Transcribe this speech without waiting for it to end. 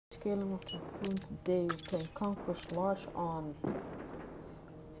scaling of the room today. We can conquest large on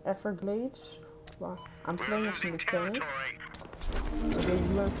Everglades. Well, I'm playing as a mechanic. Okay,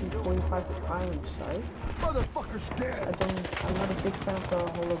 UMP 45 with iron sight. Motherfucker's dead. I'm not a big fan of the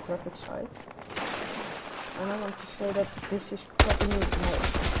holographic sight. And I want to say that this is probably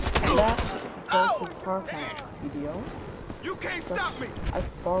my last Hardline video. You can't stop me! I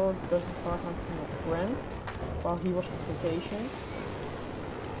borrowed the Hardline from a friend while he was on vacation.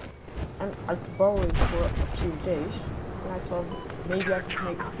 And I borrowed it for a few days. And I thought maybe I could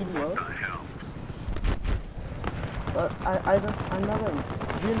make a video. But I'm not a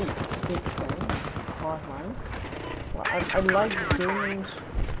really big fan of Hardline. Well, I like the gaming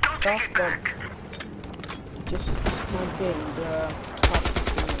stuff, but just my game, the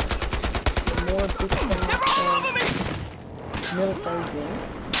more big fan of military game.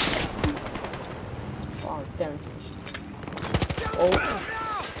 Oh damn it. Oh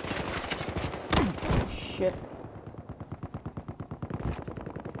shit.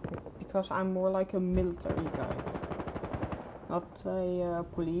 Because I'm more like a military guy, not a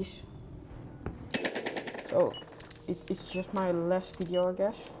police. So it's just my last video, I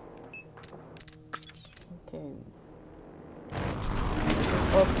guess. Okay.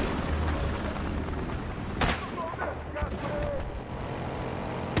 Oh.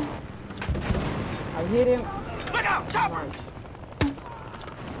 I hit him. Look out, chopper! Nice.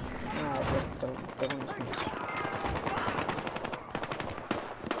 Nah, that one is missed.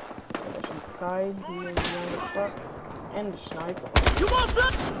 There's a guy here in the truck and the sniper. You want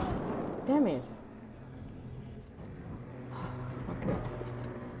some? Damn it. Okay.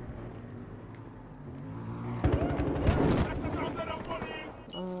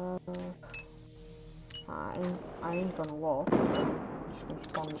 I ain't gonna walk. I'm just gonna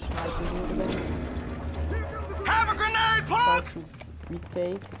spawn the sniper here again. Have a grenade, Try punk! to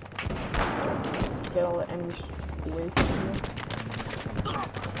retake. Get all the enemies away from here.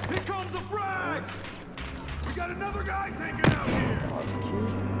 Here comes the frag! We got another guy taken out here!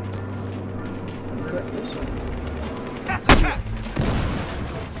 Get this. That's a cat!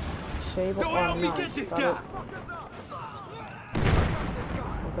 Disable. Don't Oh, help me nice. get this Got guy! it.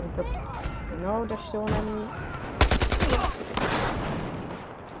 I'm gonna put. No, there's still an enemy.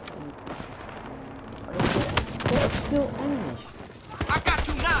 There are still enemies. I got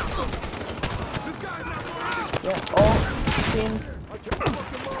you now! This guy's not going. Yeah, all pinned.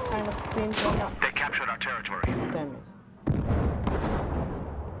 Kind of pinned on up. They captured our territory. Damn it.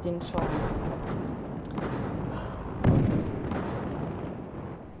 Didn't saw me.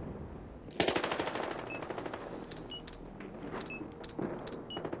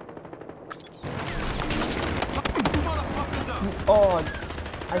 Oh,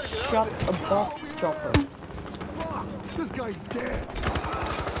 I shot above the chopper. This guy's dead.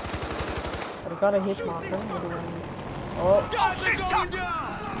 But I got a hit marker. Oh,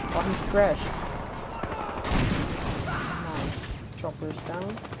 oh, he crashed. Nice. Chopper is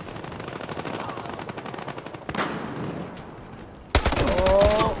down.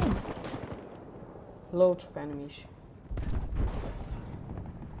 Oh, loads of enemies.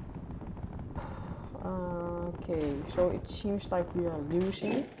 Okay, so it seems like we are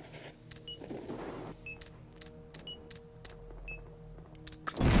losing.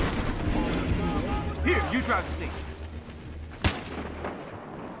 Here, you drive the stick.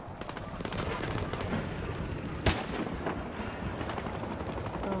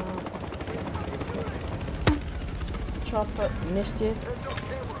 Chopper missed it.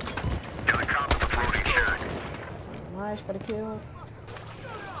 Nice, got a kill.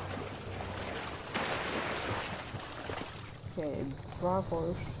 Okay,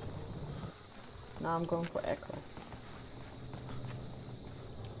 Bravos. Now I'm going for Echo.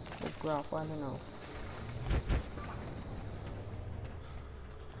 Or Bravo, I don't know.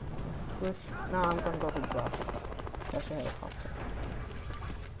 First, now I'm gonna go for Bravo. That's a helicopter.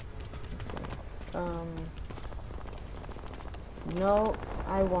 Okay. No,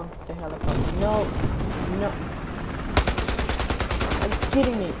 I want the helicopter. No, no. Are you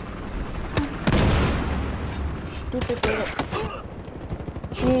kidding me? Stupid little.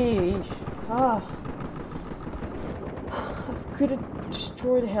 Jeez. Ah. I could have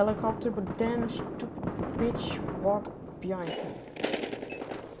destroyed the helicopter, but then a stupid bitch walked behind me.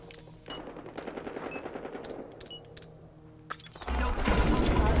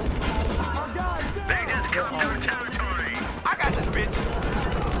 They just come to territory. I got this bitch.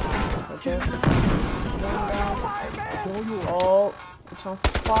 Okay. Oh, it's on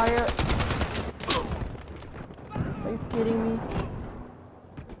fire. Are you kidding me?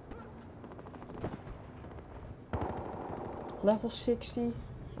 Level 60.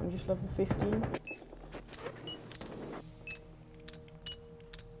 I'm just level 15.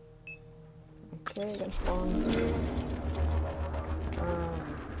 Okay, gonna spawn here.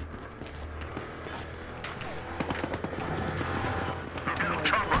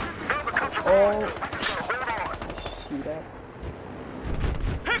 Oh, I see that.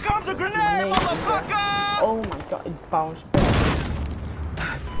 Here comes a grenade, motherfucker! Oh my god, it bounced back.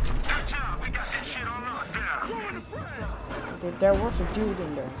 Good job, we got this shit on lockdown. There was a dude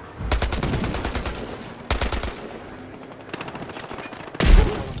in there.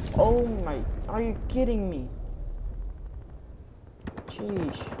 Oh my, are you kidding me?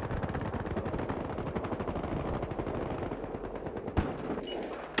 Jeez.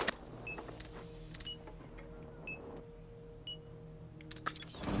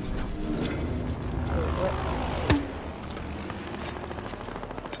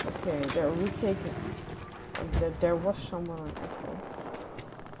 Okay, they're retaking. There was someone on Echo.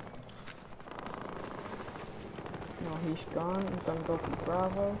 No, he's gone. I'm gonna go for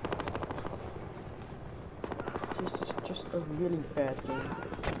Bravo. This is just a really bad game.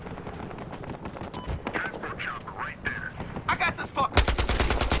 I got this fucker.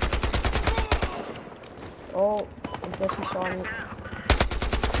 Oh, I guess he saw me.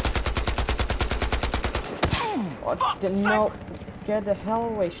 Oh, no. Get the hell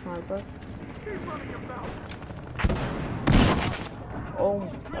away, sniper. Oh,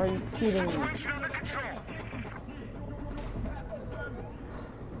 are you kidding me? Okay,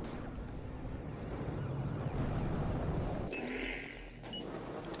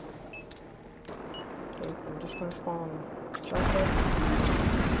 I'm just gonna spawn.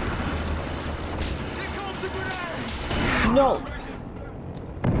 No!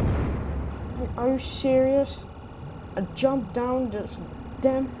 Are you serious? I jumped down this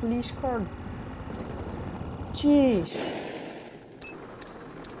damn police car. Jeez.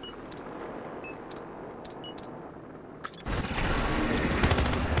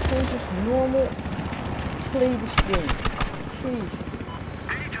 Can't just normal play this game. Jeez.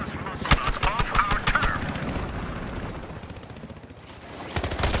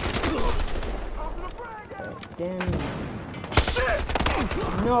 Damn.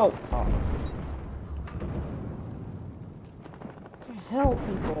 No. Oh. What the hell,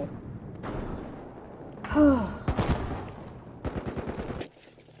 people?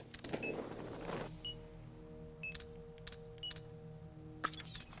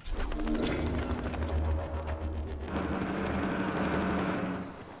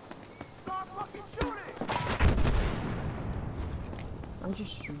 I'm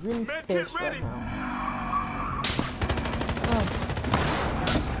just really pissed right now.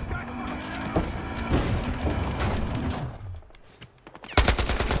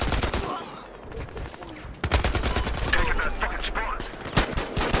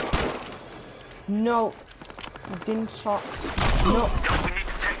 No, you didn't shot. No. We need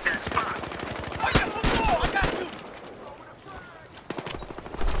to take that spot. I got you.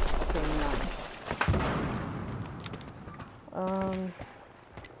 Okay, nice.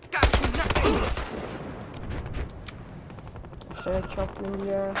 Got you. Should I chop you in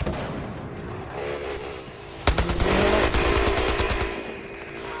the air?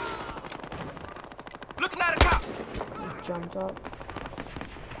 Looking at a cop. He jumped up.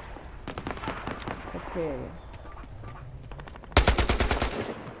 Okay.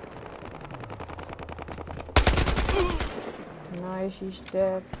 Nice, he's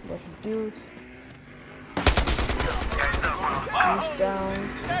dead. There's a dude. He's down.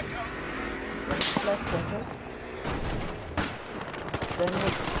 Left pointer. Then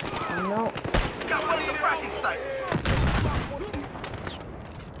it. No. Got one in the fracking site.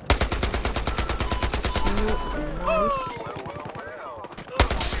 Nice.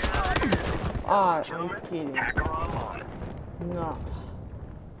 Ah, are you kidding? No.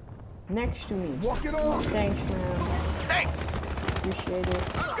 Next to me. Walk it off. Thanks, man. Thanks. Appreciate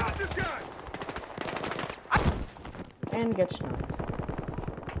it. Got this guy. And get sniped.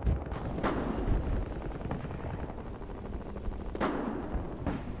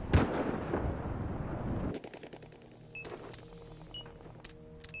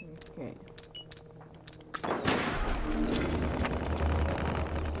 Okay.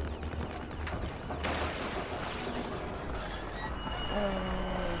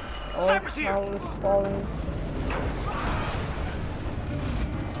 All towers falling.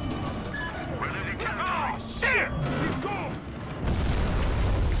 There. He's gone.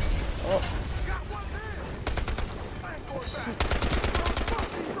 Oh.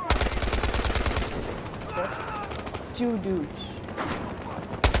 Two dudes.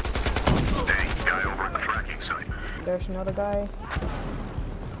 Guy over at the fracking site. There's another guy.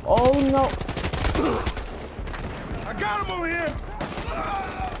 Oh no! I got him over here!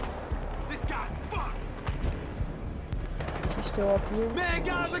 This guy's fucked! He's still up here. Man,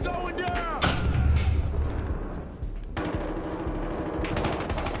 guys are going down!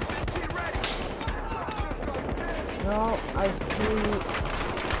 Get ready! No, I feel.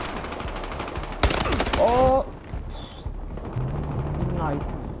 Oh! Nice.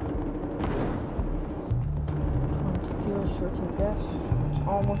 20 kills, 13 deaths. It's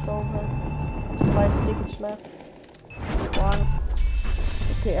almost over. 5 tickets left. 1.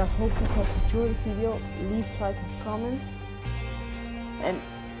 Okay, I hope you have enjoyed the video. Leave a like and comment. And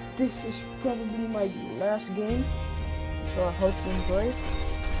this is probably my last game. So I hope you enjoyed.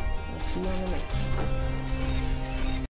 I'll see you on the next one.